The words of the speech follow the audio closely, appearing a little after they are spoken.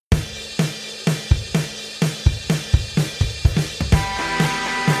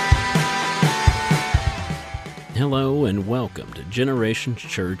Hello and welcome to Generations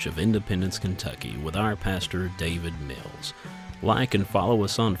Church of Independence, Kentucky with our pastor David Mills. Like and follow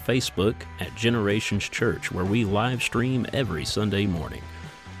us on Facebook at Generations Church, where we live stream every Sunday morning.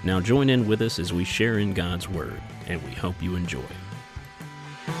 Now join in with us as we share in God's Word, and we hope you enjoy.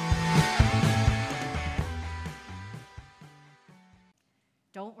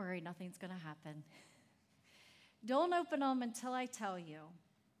 Don't worry, nothing's going to happen. Don't open them until I tell you.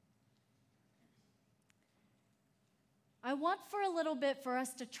 I want for a little bit for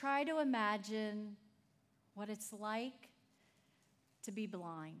us to try to imagine what it's like to be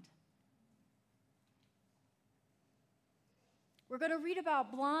blind. We're going to read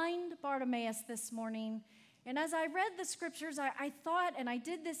about blind Bartimaeus this morning. And as I read the scriptures, I thought, and I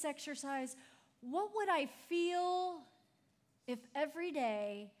did this exercise, what would I feel if every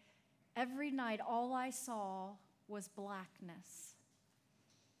day, every night, all I saw was blackness?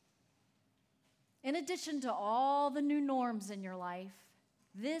 In addition to all the new norms in your life,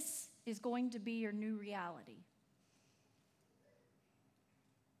 this is going to be your new reality.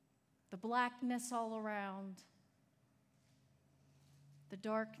 The blackness all around, the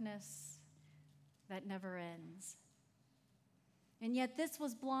darkness that never ends. And yet this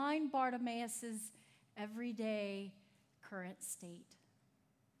was blind Bartimaeus' everyday current state,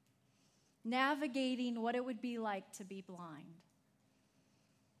 navigating what it would be like to be blind.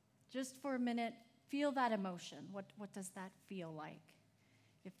 Just for a minute, feel that emotion. What does that feel like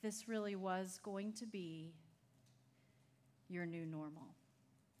if this really was going to be your new normal?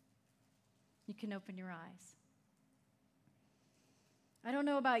 You can open your eyes. I don't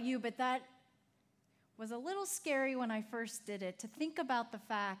know about you, but that was a little scary when I first did it, to think about the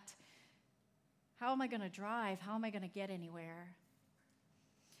fact, how am I going to drive? How am I going to get anywhere?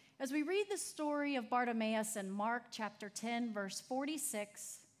 As we read the story of Bartimaeus in Mark chapter 10, verse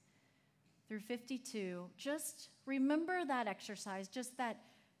 46 through 52, just remember that exercise, just that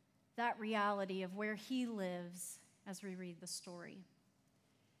reality of where he lives as we read the story.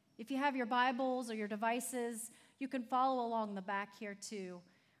 If you have your Bibles or your devices, you can follow along the back here too.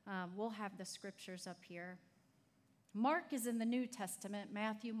 We'll have the scriptures up here. Mark is in the New Testament: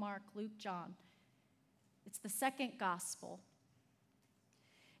 Matthew, Mark, Luke, John. It's the second gospel.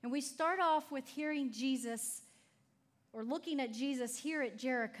 And we start off with hearing Jesus, or looking at Jesus here at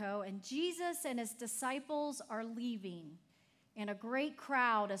Jericho, and Jesus and his disciples are leaving, and a great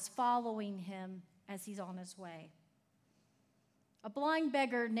crowd is following him as he's on his way. A blind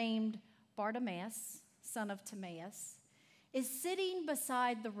beggar named Bartimaeus, son of Timaeus, is sitting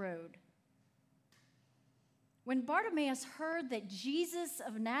beside the road. When Bartimaeus heard that Jesus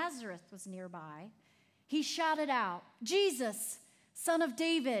of Nazareth was nearby, he shouted out, "Jesus, Son of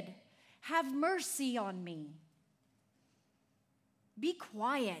David, have mercy on me." "Be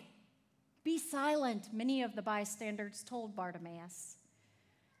quiet, be silent," many of the bystanders told Bartimaeus.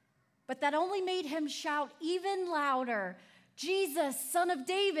 But that only made him shout even louder, "Jesus, Son of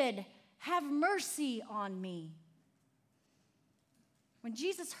David, have mercy on me." When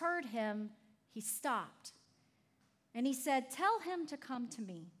Jesus heard him, he stopped, and he said, "Tell him to come to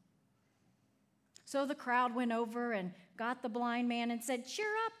me." So the crowd went over and got the blind man and said,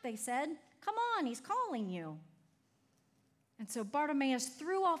 "Cheer up," they said. "Come on, he's calling you." And so Bartimaeus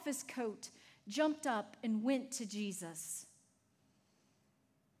threw off his coat, jumped up, and went to Jesus.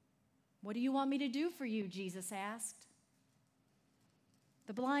 "What do you want me to do for you?" Jesus asked.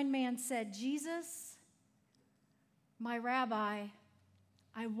 The blind man said, "Jesus, my rabbi,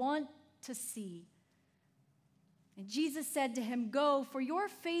 I want to see." And Jesus said to him, "Go, for your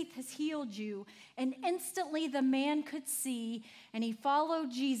faith has healed you." And instantly the man could see, and he followed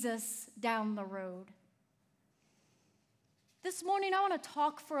Jesus down the road. This morning, I want to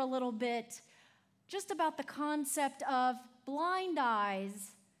talk for a little bit just about the concept of blind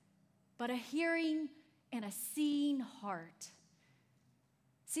eyes, but a hearing and a seeing heart.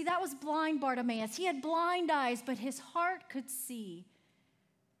 See, that was blind Bartimaeus. He had blind eyes, but his heart could see.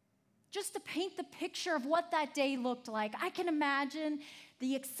 Just to paint the picture of what that day looked like, I can imagine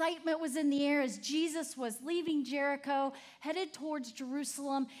the excitement was in the air as Jesus was leaving Jericho, headed towards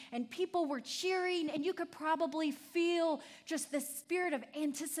Jerusalem, and people were cheering, and you could probably feel just the spirit of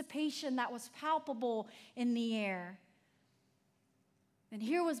anticipation that was palpable in the air. And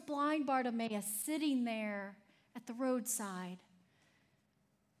here was blind Bartimaeus sitting there at the roadside.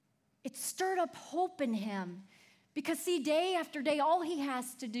 It stirred up hope in him. Because see, day after day, all he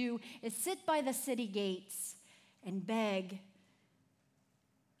has to do is sit by the city gates and beg.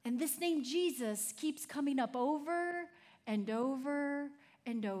 And this name Jesus keeps coming up over and over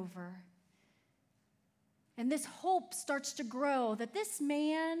and over. And this hope starts to grow that this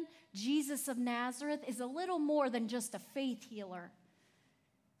man, Jesus of Nazareth, is a little more than just a faith healer.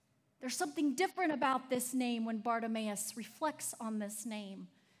 There's something different about this name when Bartimaeus reflects on this name.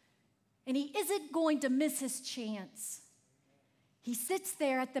 And he isn't going to miss his chance. He sits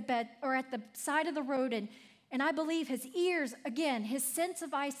there at the bed or at the side of the road, and I believe his ears, again, his sense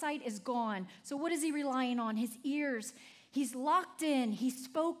of eyesight is gone. So what is he relying on? His ears. He's locked in. He's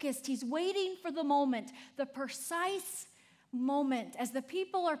focused. He's waiting for the moment, the precise moment as the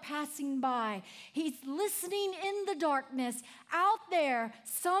people are passing by. He's listening in the darkness. Out there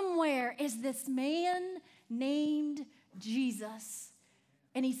somewhere is this man named Jesus.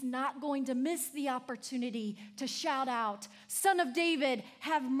 And he's not going to miss the opportunity to shout out, "Son of David,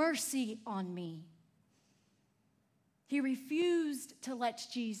 have mercy on me." He refused to let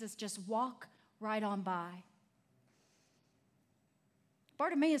Jesus just walk right on by.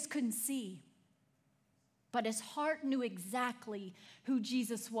 Bartimaeus couldn't see, but his heart knew exactly who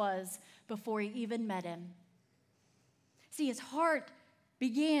Jesus was before he even met him. See, his heart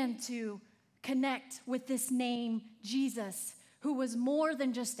began to connect with this name, Jesus, who was more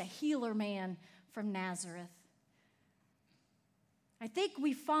than just a healer man from Nazareth. I think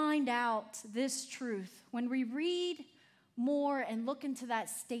we find out this truth when we read more and look into that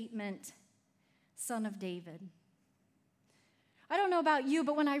statement, Son of David. I don't know about you,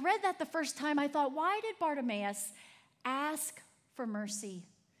 but when I read that the first time, I thought, why did Bartimaeus ask for mercy?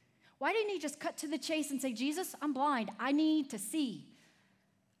 Why didn't he just cut to the chase and say, Jesus, I'm blind. I need to see.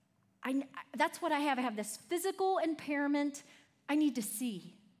 That's what I have. I have this physical impairment. I need to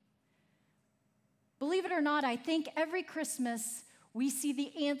see. Believe it or not, I think every Christmas we see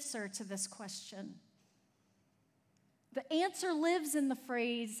the answer to this question. The answer lives in the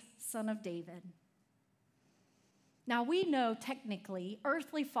phrase, Son of David. Now we know technically,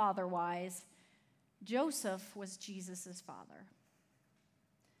 earthly father-wise, Joseph was Jesus' father.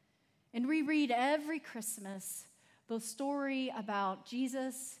 And we read every Christmas the story about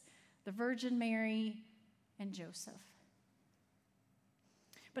Jesus, the Virgin Mary, and Joseph.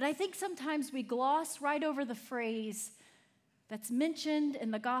 But I think sometimes we gloss right over the phrase that's mentioned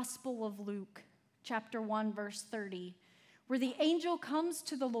in the Gospel of Luke, chapter 1, verse 30, where the angel comes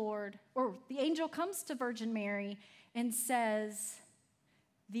to the Lord, or the angel comes to Virgin Mary and says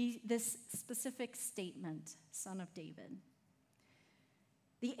this specific statement, Son of David.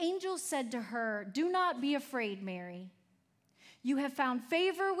 The angel said to her, "Do not be afraid, Mary. You have found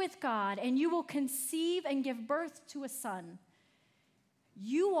favor with God, and you will conceive and give birth to a son.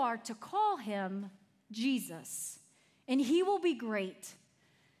 You are to call him Jesus, and he will be great,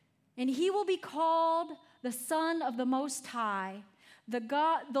 and he will be called the Son of the Most High. The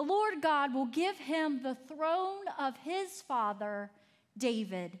Lord God will give him the throne of his father,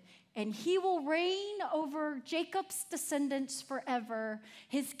 David, and he will reign over Jacob's descendants forever.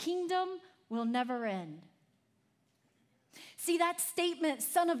 His kingdom will never end." See, that statement,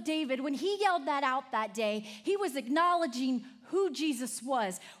 Son of David, when he yelled that out that day, he was acknowledging who Jesus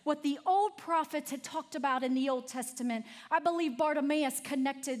was, what the old prophets had talked about in the Old Testament. I believe Bartimaeus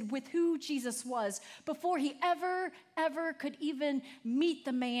connected with who Jesus was before he ever could even meet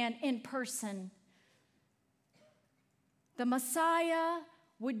the man in person. The Messiah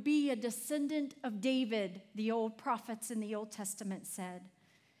would be a descendant of David, the old prophets in the Old Testament said.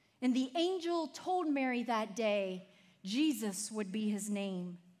 And the angel told Mary that day, Jesus would be his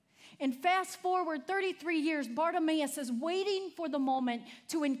name. And fast forward 33 years, Bartimaeus is waiting for the moment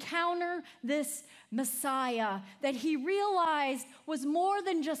to encounter this Messiah that he realized was more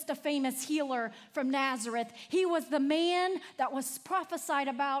than just a famous healer from Nazareth. He was the man that was prophesied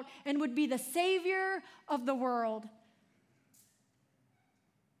about and would be the Savior of the world.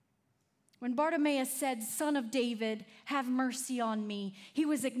 When Bartimaeus said, "Son of David, have mercy on me," he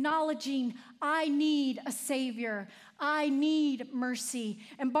was acknowledging, I need a Savior. I need mercy.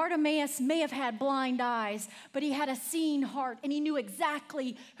 And Bartimaeus may have had blind eyes, but he had a seeing heart, and he knew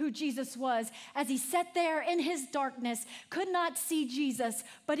exactly who Jesus was. As he sat there in his darkness, could not see Jesus,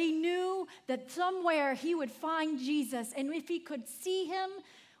 but he knew that somewhere he would find Jesus, and if he could see him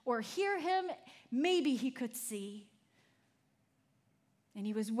or hear him, maybe he could see. And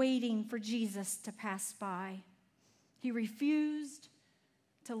he was waiting for Jesus to pass by. He refused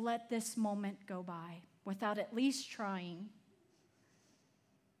to let this moment go by without at least trying.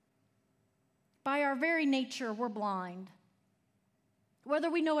 By our very nature, we're blind. Whether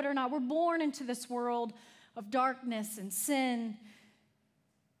we know it or not, we're born into this world of darkness and sin.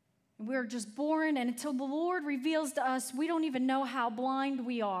 And we're just born, and until the Lord reveals to us, we don't even know how blind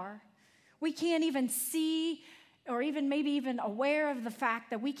we are. We can't even see or even maybe even aware of the fact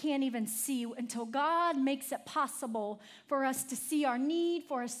that we can't even see until God makes it possible for us to see our need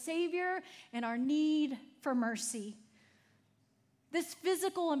for a Savior and our need for mercy. This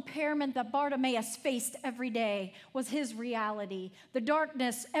physical impairment that Bartimaeus faced every day was his reality. The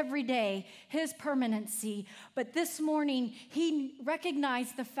darkness every day, his permanency. But this morning, he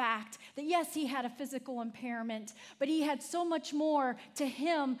recognized the fact that yes, he had a physical impairment, but he had so much more to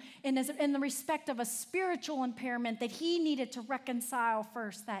him in the respect of a spiritual impairment that he needed to reconcile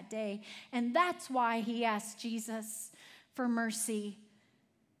first that day. And that's why he asked Jesus for mercy.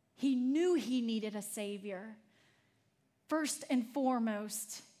 He knew he needed a Savior. First and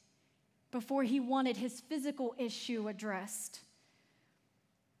foremost, before he wanted his physical issue addressed,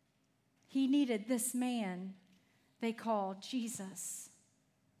 he needed this man they call Jesus.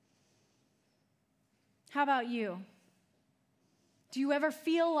 How about you? Do you ever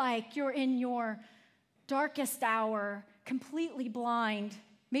feel like you're in your darkest hour, completely blind,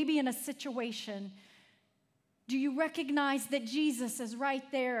 maybe in a situation? Do you recognize that Jesus is right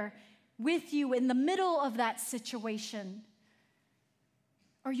there with you in the middle of that situation?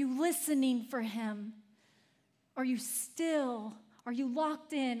 Are you listening for him? Are you still? Are you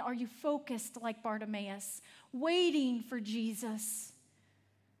locked in? Are you focused like Bartimaeus, waiting for Jesus?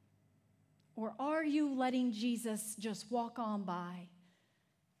 Or are you letting Jesus just walk on by,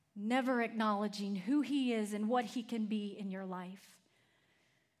 never acknowledging who he is and what he can be in your life?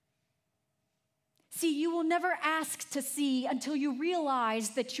 See, you will never ask to see until you realize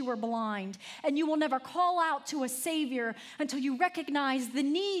that you are blind, and you will never call out to a Savior until you recognize the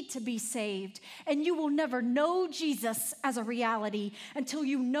need to be saved, and you will never know Jesus as a reality until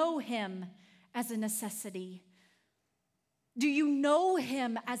you know him as a necessity. Do you know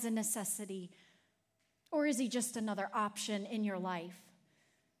him as a necessity, or is he just another option in your life?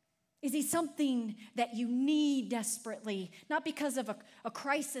 Is he something that you need desperately, not because of a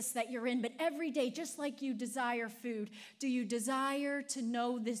crisis that you're in, but every day, just like you desire food? Do you desire to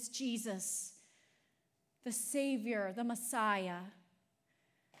know this Jesus, the Savior, the Messiah?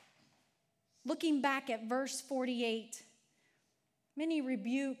 Looking back at verse 48, many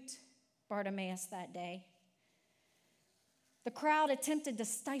rebuked Bartimaeus that day. The crowd attempted to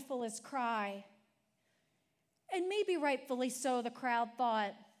stifle his cry, and maybe rightfully so, the crowd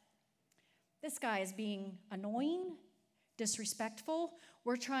thought, this guy is being annoying, disrespectful.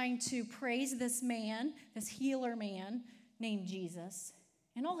 We're trying to praise this man, this healer man named Jesus,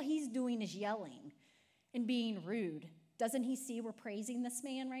 and all he's doing is yelling and being rude. Doesn't he see we're praising this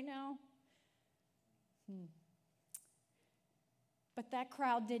man right now? But that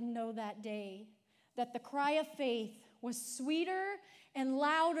crowd didn't know that day that the cry of faith was sweeter and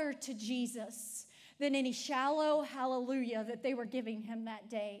louder to Jesus than any shallow hallelujah that they were giving him that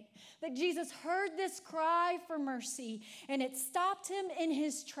day. That Jesus heard this cry for mercy, and it stopped him in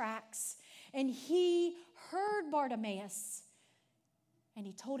his tracks. And he heard Bartimaeus, and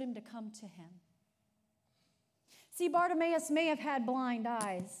he told him to come to him. See, Bartimaeus may have had blind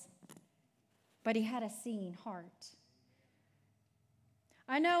eyes, but he had a seeing heart.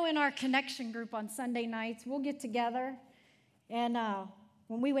 I know in our connection group on Sunday nights, we'll get together, and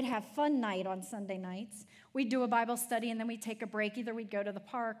when we would have fun night on Sunday nights, we'd do a Bible study and then we'd take a break. Either we'd go to the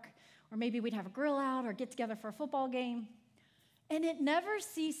park or maybe we'd have a grill out or get together for a football game. And it never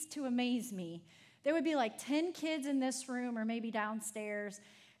ceased to amaze me. There would be like 10 kids in this room or maybe downstairs.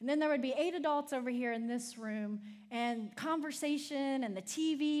 And then there would be 8 adults over here in this room, and conversation and the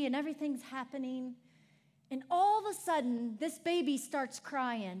TV and everything's happening. And all of a sudden, this baby starts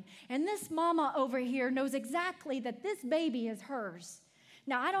crying. And this mama over here knows exactly that this baby is hers.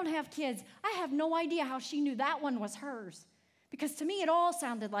 Now, I don't have kids. I have no idea how she knew that one was hers, because to me, it all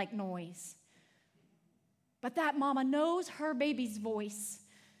sounded like noise. But that mama knows her baby's voice.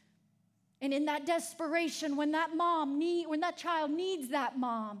 And in that desperation, when that child needs that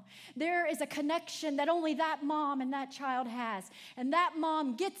mom, there is a connection that only that mom and that child has. And that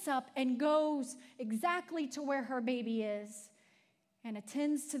mom gets up and goes exactly to where her baby is and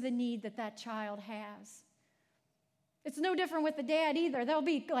attends to the need that that child has. It's no different with the dad either. There'll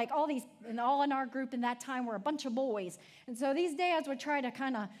be like all in our group in that time were a bunch of boys. And so these dads would try to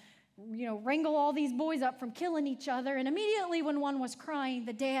kind of, wrangle all these boys up from killing each other. And immediately when one was crying,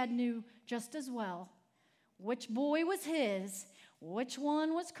 the dad knew just as well which boy was his, which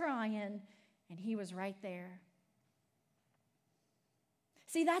one was crying, and he was right there.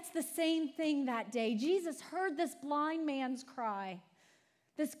 See, that's the same thing that day. Jesus heard this blind man's cry,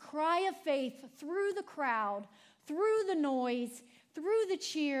 this cry of faith through the crowd, through the noise, through the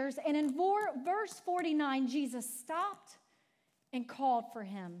cheers. And in verse 49, Jesus stopped and called for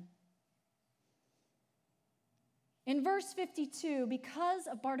him. In verse 52, because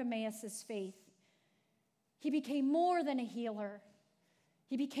of Bartimaeus' faith, he became more than a healer.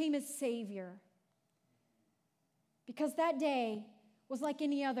 He became his Savior. Because that day was like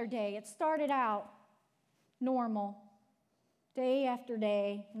any other day. It started out normal, day after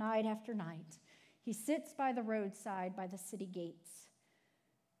day, night after night. He sits by the roadside by the city gates.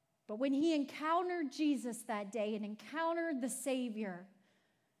 But when he encountered Jesus that day and encountered the Savior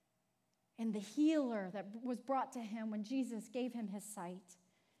and the healer that was brought to him when Jesus gave him his sight,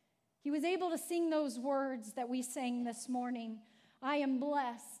 he was able to sing those words that we sang this morning. I am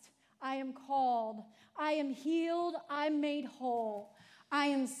blessed, I am called, I am healed, I'm made whole, I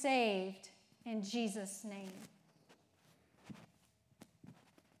am saved in Jesus' name.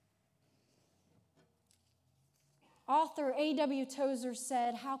 Author A.W. Tozer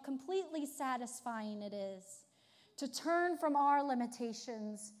said, how completely satisfying it is to turn from our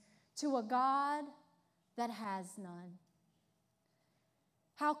limitations to a God that has none.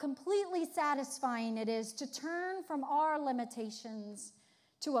 How completely satisfying it is to turn from our limitations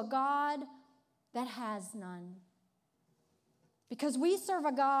to a God that has none. Because we serve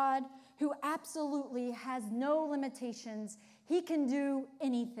a God who absolutely has no limitations. He can do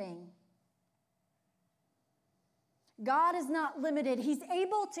anything. God is not limited. He's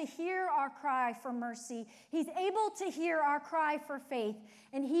able to hear our cry for mercy. He's able to hear our cry for faith,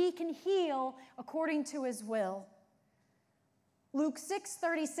 and he can heal according to his will. Luke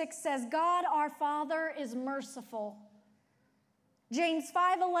 6:36 says, God our Father is merciful. James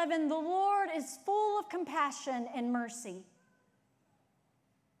 5:11, the Lord is full of compassion and mercy.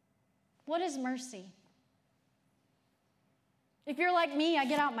 What is mercy? If you're like me, I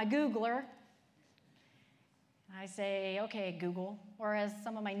get out my Googler. I say, okay, Google. Or as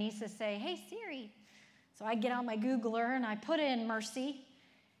some of my nieces say, hey, Siri. So I get out my Googler and I put in mercy,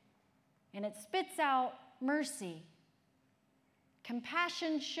 and it spits out mercy.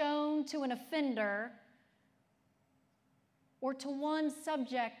 Compassion shown to an offender or to one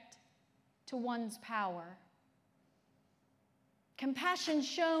subject to one's power. Compassion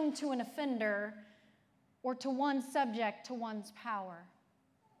shown to an offender or to one subject to one's power.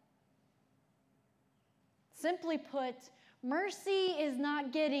 Simply put, mercy is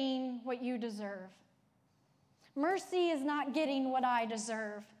not getting what you deserve. Mercy is not getting what I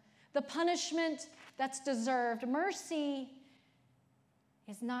deserve. The punishment that's deserved. Mercy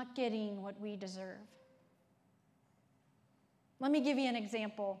is not getting what we deserve. Let me give you an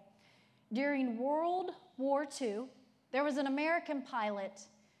example. During World War II, there was an American pilot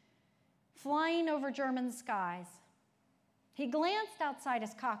flying over German skies. He glanced outside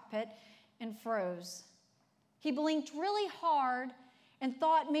his cockpit and froze. He blinked really hard and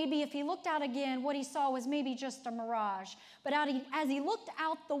thought maybe if he looked out again, what he saw was maybe just a mirage. But as he looked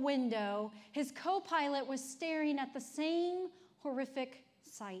out the window, his co-pilot was staring at the same horrific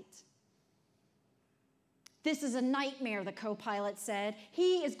sight. This is a nightmare, the co-pilot said.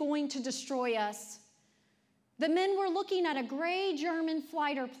 He is going to destroy us. The men were looking at a gray German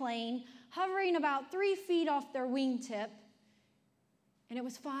fighter plane hovering about 3 feet off their wingtip. And it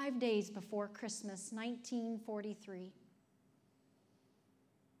was 5 days before Christmas, 1943.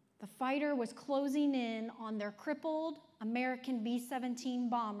 The fighter was closing in on their crippled American B-17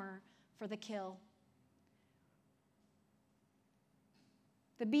 bomber for the kill.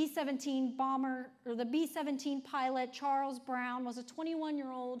 The B-17 bomber, or the B-17 pilot, Charles Brown, was a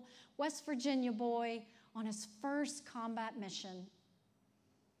 21-year-old West Virginia boy on his first combat mission.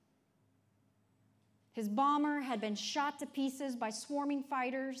 His bomber had been shot to pieces by swarming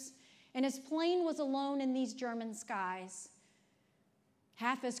fighters, and his plane was alone in these German skies.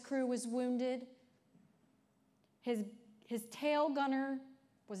 Half his crew was wounded. His tail gunner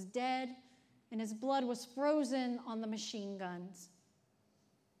was dead, and his blood was frozen on the machine guns.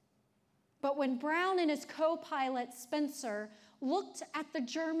 But when Brown and his co-pilot, Spencer, looked at the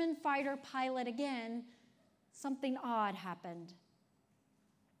German fighter pilot again, something odd happened.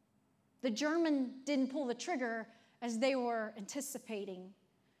 The German didn't pull the trigger as they were anticipating.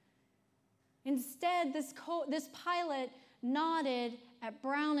 Instead, this pilot nodded at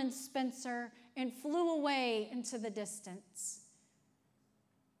Brown and Spencer and flew away into the distance.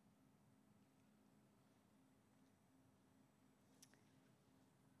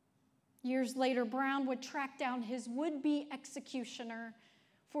 Years later, Brown would track down his would-be executioner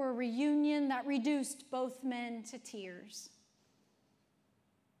for a reunion that reduced both men to tears.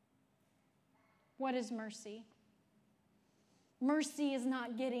 What is mercy? Mercy is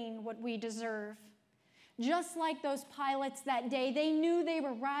not getting what we deserve. Just like those pilots that day, they knew they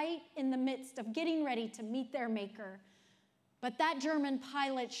were right in the midst of getting ready to meet their Maker. But that German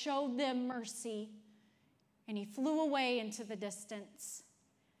pilot showed them mercy and he flew away into the distance.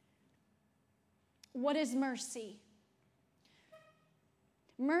 What is mercy?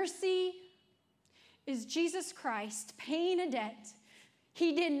 Mercy is Jesus Christ paying a debt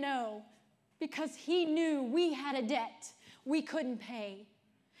he didn't know because he knew we had a debt we couldn't pay.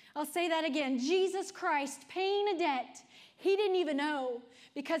 I'll say that again. Jesus Christ paying a debt he didn't even know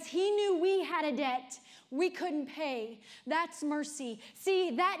because he knew we had a debt we couldn't pay. That's mercy.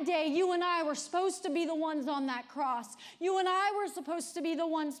 See, that day you and I were supposed to be the ones on that cross. You and I were supposed to be the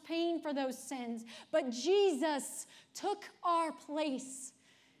ones paying for those sins. But Jesus took our place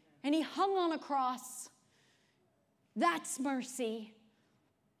and he hung on a cross. That's mercy.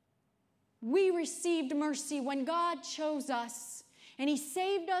 We received mercy when God chose us and he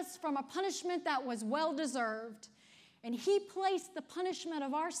saved us from a punishment that was well-deserved. And he placed the punishment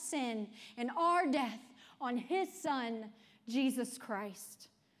of our sin and our death on his Son, Jesus Christ.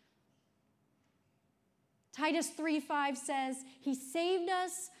 Titus 3:5 says, he saved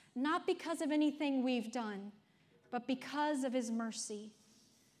us not because of anything we've done, but because of his mercy.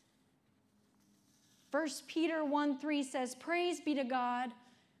 1 Peter 1:3 says, praise be to God,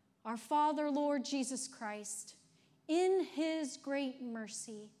 our Father, Lord Jesus Christ. In his great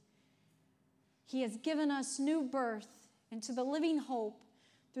mercy, he has given us new birth into the living hope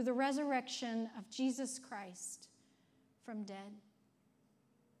through the resurrection of Jesus Christ from dead.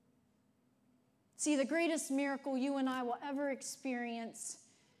 See, the greatest miracle you and I will ever experience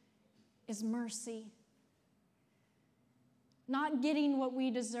is mercy. Not getting what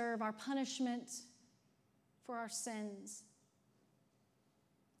we deserve, our punishment for our sins.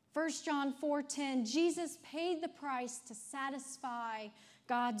 1 John 4:10, Jesus paid the price to satisfy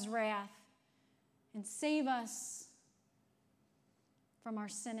God's wrath and save us from our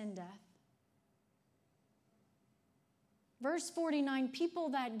sin and death. Verse 49, people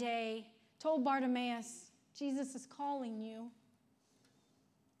that day told Bartimaeus, Jesus is calling you.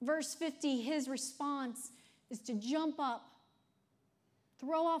 Verse 50, his response is to jump up,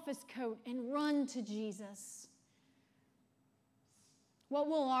 throw off his coat, and run to Jesus. What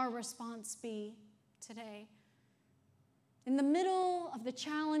will our response be today? In the middle of the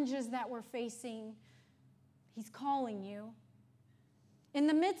challenges that we're facing, he's calling you. In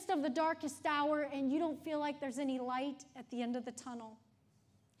the midst of the darkest hour and you don't feel like there's any light at the end of the tunnel,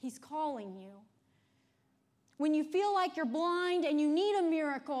 he's calling you. When you feel like you're blind and you need a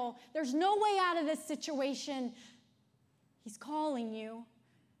miracle, there's no way out of this situation, he's calling you.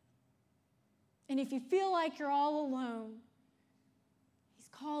 And if you feel like you're all alone, he's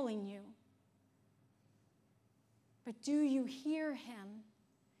calling you. But do you hear him?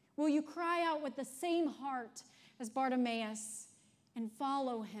 Will you cry out with the same heart as Bartimaeus and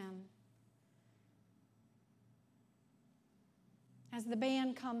follow him? As the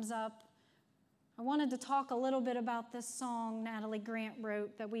band comes up, I wanted to talk a little bit about this song Natalie Grant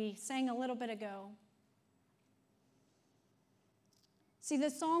wrote that we sang a little bit ago. See,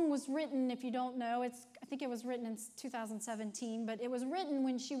 this song was written, if you don't know, I think it was written in 2017, but it was written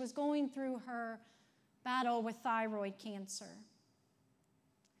when she was going through her battle with thyroid cancer.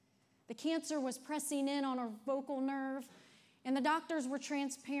 The cancer was pressing in on her vocal nerve, and the doctors were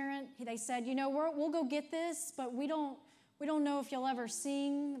transparent. They said, we'll go get this, but we don't know if you'll ever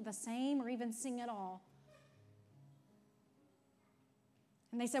sing the same or even sing at all.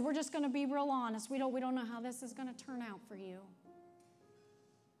 And they said, we're just going to be real honest. We don't know how this is going to turn out for you.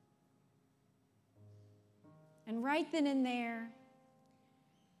 And right then and there,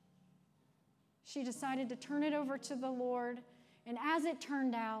 she decided to turn it over to the Lord. And as it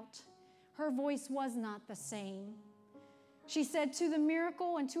turned out, her voice was not the same. She said to the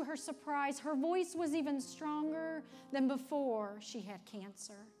miracle and to her surprise, her voice was even stronger than before she had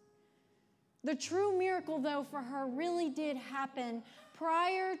cancer. The true miracle, though, for her really did happen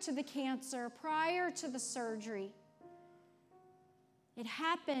prior to the cancer, prior to the surgery. It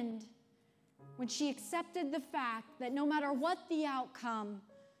happened when she accepted the fact that no matter what the outcome,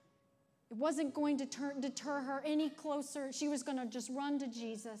 it wasn't going to deter her any closer. She was going to just run to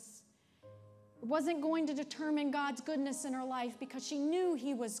Jesus. It wasn't going to determine God's goodness in her life because she knew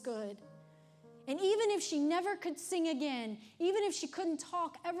he was good. And even if she never could sing again, even if she couldn't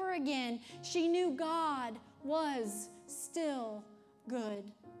talk ever again, she knew God was still good.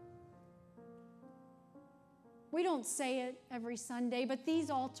 We don't say it every Sunday, but these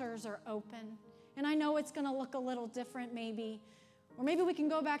altars are open. And I know it's going to look a little different maybe. Or maybe we can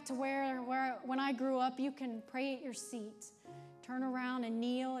go back to where when I grew up, you can pray at your seat. Turn around and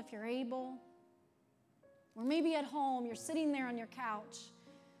kneel if you're able. Or maybe at home, you're sitting there on your couch.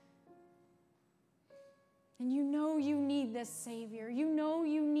 And you know you need this Savior. You know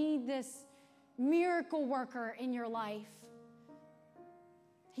you need this miracle worker in your life.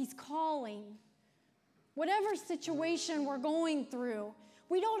 He's calling. Whatever situation we're going through,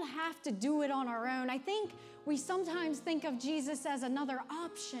 we don't have to do it on our own. I think we sometimes think of Jesus as another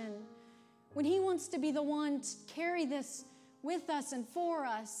option when he wants to be the one to carry this with us and for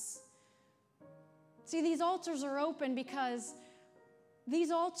us. See, these altars are open because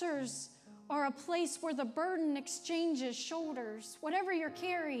these altars are a place where the burden exchanges shoulders, whatever you're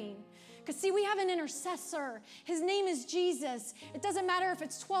carrying. Because see, we have an intercessor. His name is Jesus. It doesn't matter if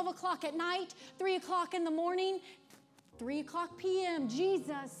it's 12 o'clock at night, 3 o'clock in the morning, 3 o'clock p.m.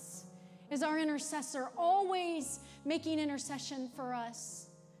 Jesus is our intercessor, always making intercession for us.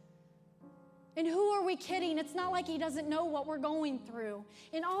 And who are we kidding? It's not like he doesn't know what we're going through.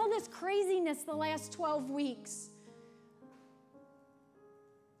 In all this craziness the last 12 weeks,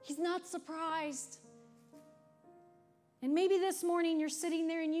 he's not surprised. And maybe this morning you're sitting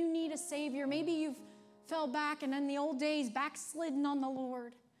there and you need a Savior. Maybe you've fell back and in the old days backslidden on the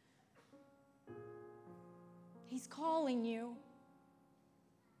Lord. He's calling you.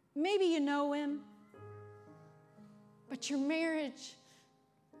 Maybe you know him, but your marriage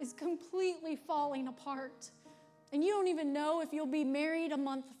is completely falling apart. And you don't even know if you'll be married a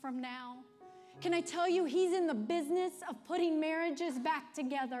month from now. Can I tell you, he's in the business of putting marriages back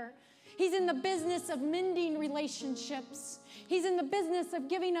together. He's in the business of mending relationships. He's in the business of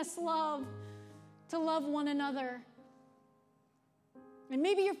giving us love to love one another. And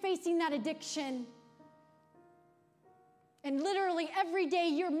maybe you're facing that addiction. And literally every day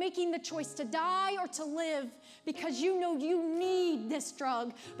you're making the choice to die or to live because you know you need this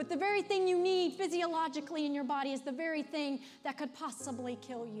drug. But the very thing you need physiologically in your body is the very thing that could possibly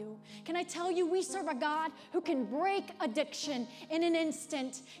kill you. Can I tell you, we serve a God who can break addiction in an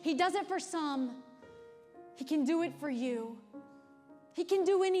instant. He does it for some. He can do it for you. He can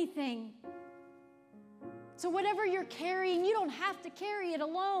do anything. So whatever you're carrying, you don't have to carry it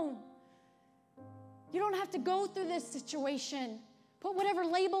alone. You don't have to go through this situation. Put whatever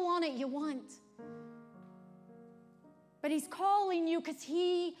label on it you want. But he's calling you because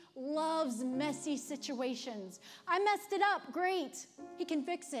he loves messy situations. I messed it up. Great. He can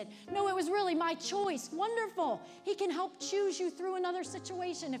fix it. No, it was really my choice. Wonderful. He can help choose you through another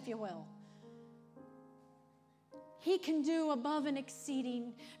situation, if you will. He can do above and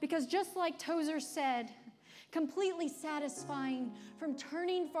exceeding because just like Tozer said, completely satisfying from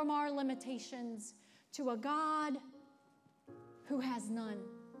turning from our limitations to a God who has none.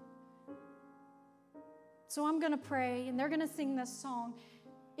 So I'm going to pray, and they're going to sing this song.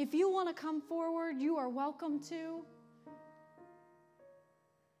 If you want to come forward, you are welcome to.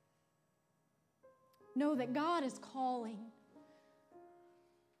 Know that God is calling.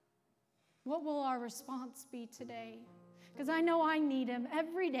 What will our response be today? Because I know I need him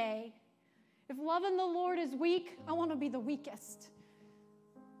every day. If loving the Lord is weak, I want to be the weakest.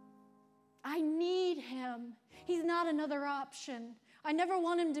 I need him. He's not another option. I never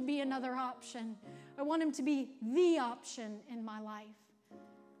want him to be another option. I want him to be the option in my life.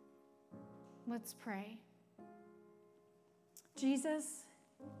 Let's pray. Jesus,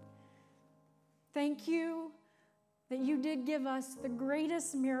 thank you that you did give us the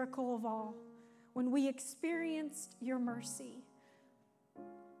greatest miracle of all when we experienced your mercy.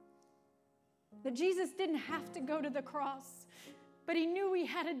 That Jesus didn't have to go to the cross, but he knew we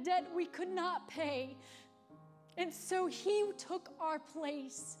had a debt we could not pay. And so he took our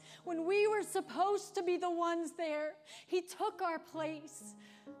place. When we were supposed to be the ones there, he took our place.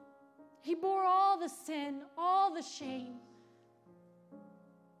 He bore all the sin, all the shame.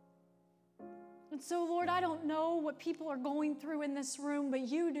 And so, Lord, I don't know what people are going through in this room, but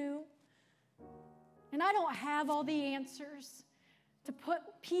you do. And I don't have all the answers to put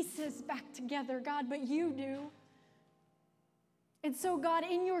pieces back together, God, but you do. And so, God,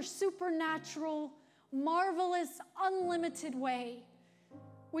 in your supernatural, marvelous, unlimited way,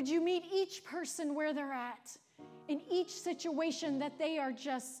 would you meet each person where they're at, in each situation that they are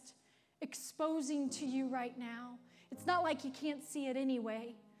just exposing to you right now? It's not like you can't see it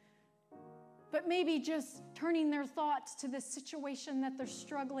anyway, but maybe just turning their thoughts to the situation that they're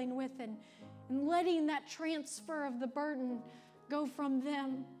struggling with and letting that transfer of the burden go from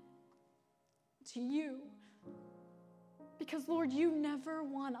them to you. Because, Lord, you never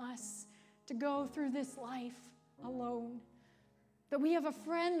want us to go through this life alone. That we have a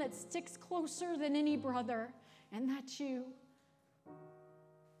friend that sticks closer than any brother, and that's you.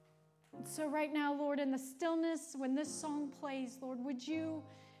 And so right now, Lord, in the stillness, when this song plays, Lord, would you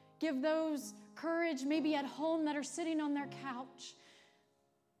give those courage maybe at home that are sitting on their couch?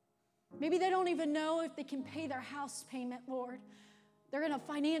 Maybe they don't even know if they can pay their house payment, Lord. They're in a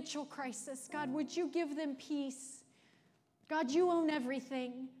financial crisis. God, would you give them peace? God, you own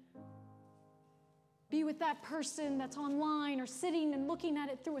everything. Be with that person that's online or sitting and looking at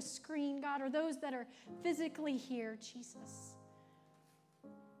it through a screen, God, or those that are physically here, Jesus.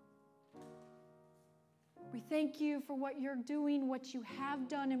 We thank you for what you're doing, what you have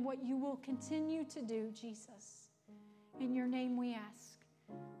done, and what you will continue to do, Jesus. In your name we ask.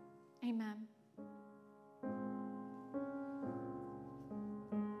 Amen.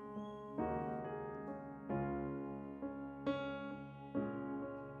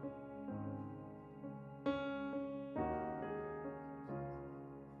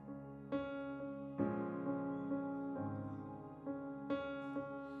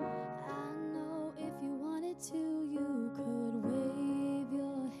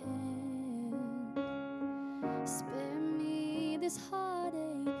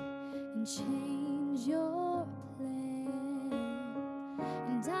 Change your plan,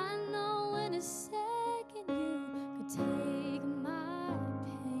 and I know in a second you could take my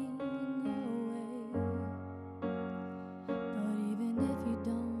pain away. But even if you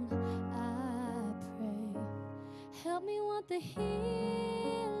don't, I pray, help me want the healer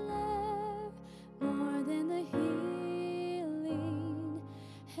more than the healing.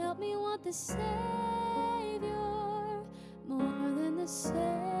 Help me want the Savior more than the Savior.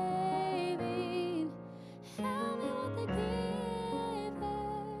 Help me want the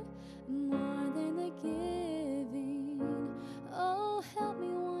giver more than the giving. Oh, help me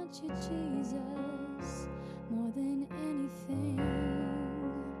want you, Jesus, more than anything.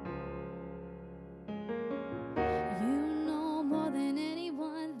 You know more than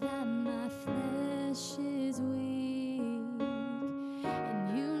anyone that my flesh is weak,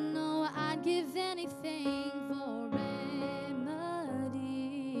 and you know I'd give anything for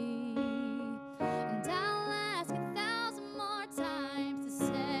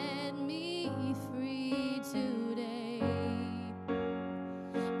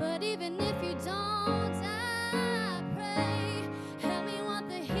even if you don't, I pray, help me want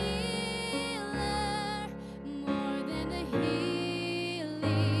the healer more than the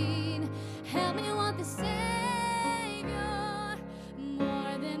healing. Help me want the Savior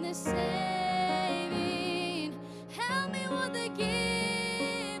more than the saving. Help me want the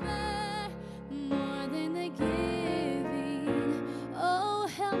giver more than the giving. Oh,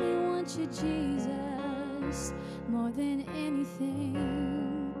 help me want you, Jesus, more than anything.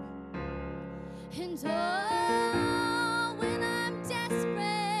 And oh, when I'm desperate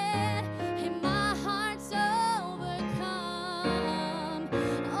and my heart's overcome,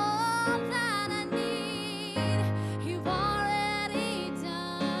 all that I need, you've already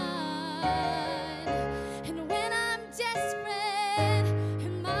done. And when I'm desperate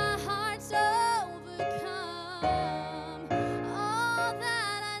and my heart's overcome, all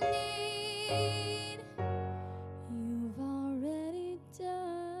that I need, you've already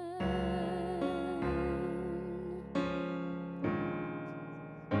done.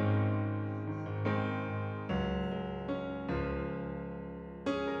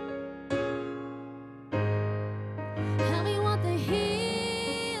 Help me want the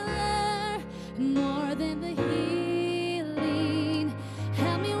healer more than the healing.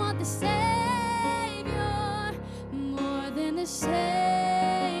 Help me want the Savior more than the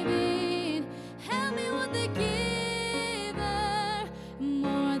saving. Help me want the giver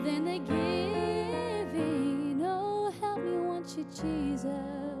more than the giving. Oh, help me want you,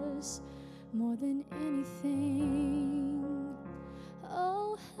 Jesus, more than anything.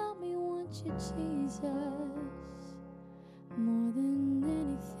 Oh, help me want you, Jesus, more than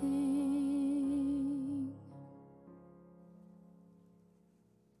anything.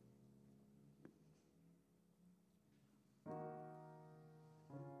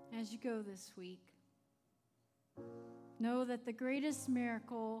 As you go this week, know that the greatest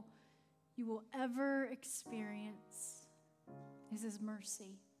miracle you will ever experience is His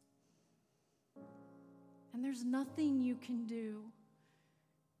mercy. And there's nothing you can do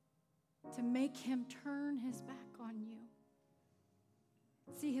to make Him turn His back on you.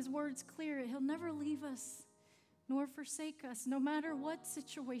 See, His word's clear. He'll never leave us nor forsake us, no matter what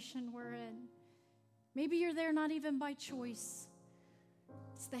situation we're in. Maybe you're there not even by choice.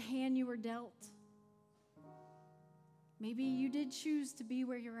 It's the hand you were dealt. Maybe you did choose to be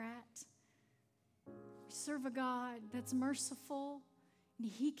where you're at. We serve a God that's merciful, and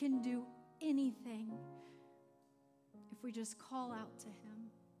He can do anything if we just call out to Him.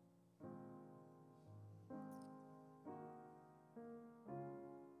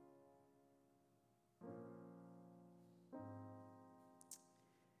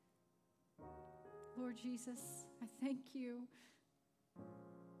 Lord Jesus, I thank you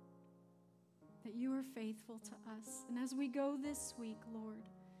that you are faithful to us. And as we go this week, Lord,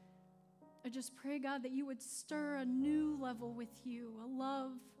 I just pray, God, that you would stir a new level with you, a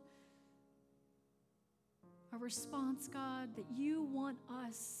love, a response, God, that you want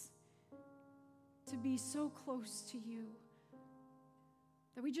us to be so close to you,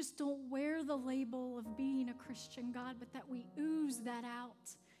 that we just don't wear the label of being a Christian, God, but that we ooze that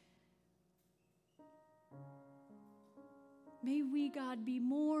out. May we, God, be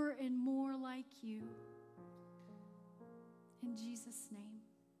more and more like you. In Jesus' name,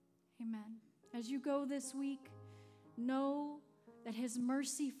 amen. As you go this week, know that his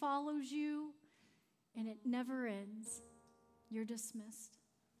mercy follows you and it never ends. You're dismissed.